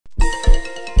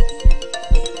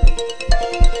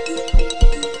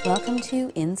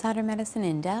Welcome to Insider Medicine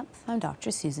in Depth. I'm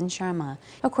Dr. Susan Sharma.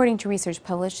 According to research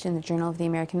published in the Journal of the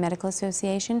American Medical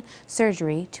Association,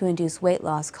 surgery to induce weight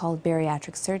loss called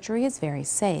bariatric surgery is very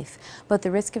safe, but the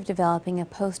risk of developing a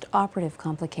post-operative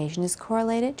complication is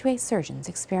correlated to a surgeon's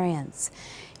experience.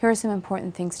 Here are some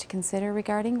important things to consider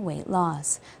regarding weight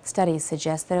loss. Studies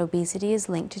suggest that obesity is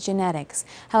linked to genetics.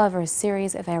 However, a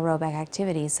series of aerobic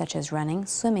activities such as running,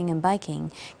 swimming, and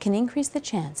biking can increase the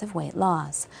chance of weight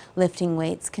loss. Lifting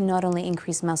weights can not only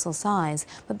increase muscle size,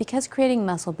 but because creating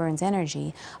muscle burns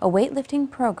energy, a weightlifting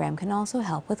program can also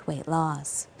help with weight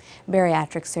loss.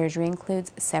 Bariatric surgery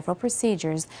includes several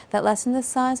procedures that lessen the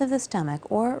size of the stomach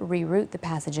or reroute the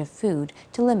passage of food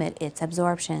to limit its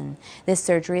absorption. This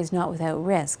surgery is not without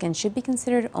risk and should be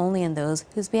considered only in those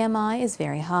whose BMI is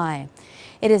very high.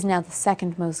 It is now the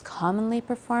second most commonly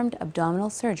performed abdominal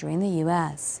surgery in the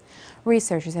U.S.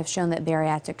 Researchers have shown that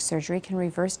bariatric surgery can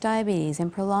reverse diabetes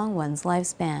and prolong one's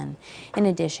lifespan. In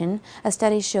addition, a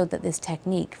study showed that this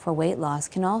technique for weight loss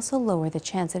can also lower the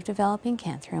chance of developing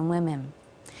cancer in women.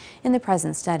 In the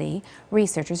present study,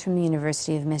 researchers from the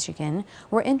University of Michigan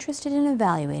were interested in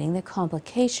evaluating the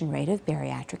complication rate of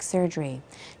bariatric surgery.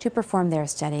 To perform their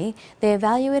study, they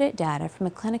evaluated data from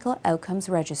a clinical outcomes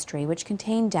registry which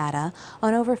contained data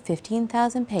on over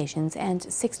 15,000 patients and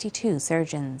 62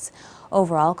 surgeons.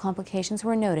 Overall, complications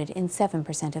were noted in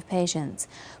 7% of patients,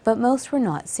 but most were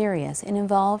not serious and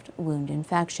involved wound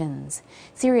infections.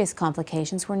 Serious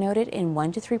complications were noted in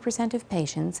 1 to 3% of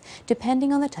patients,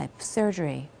 depending on the type of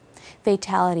surgery.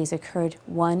 Fatalities occurred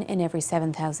 1 in every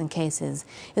 7,000 cases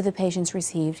if the patients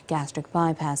received gastric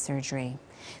bypass surgery.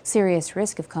 Serious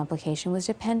risk of complication was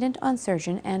dependent on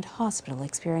surgeon and hospital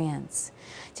experience.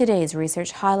 Today's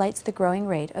research highlights the growing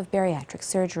rate of bariatric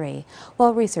surgery.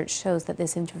 While research shows that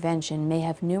this intervention may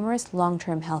have numerous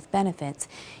long-term health benefits,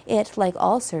 it, like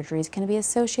all surgeries, can be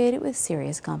associated with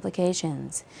serious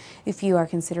complications. If you are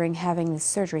considering having this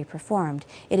surgery performed,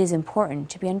 it is important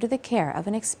to be under the care of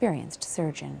an experienced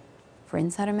surgeon. For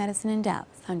Insider Medicine in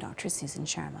Depth, I'm Dr. Susan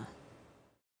Sharma.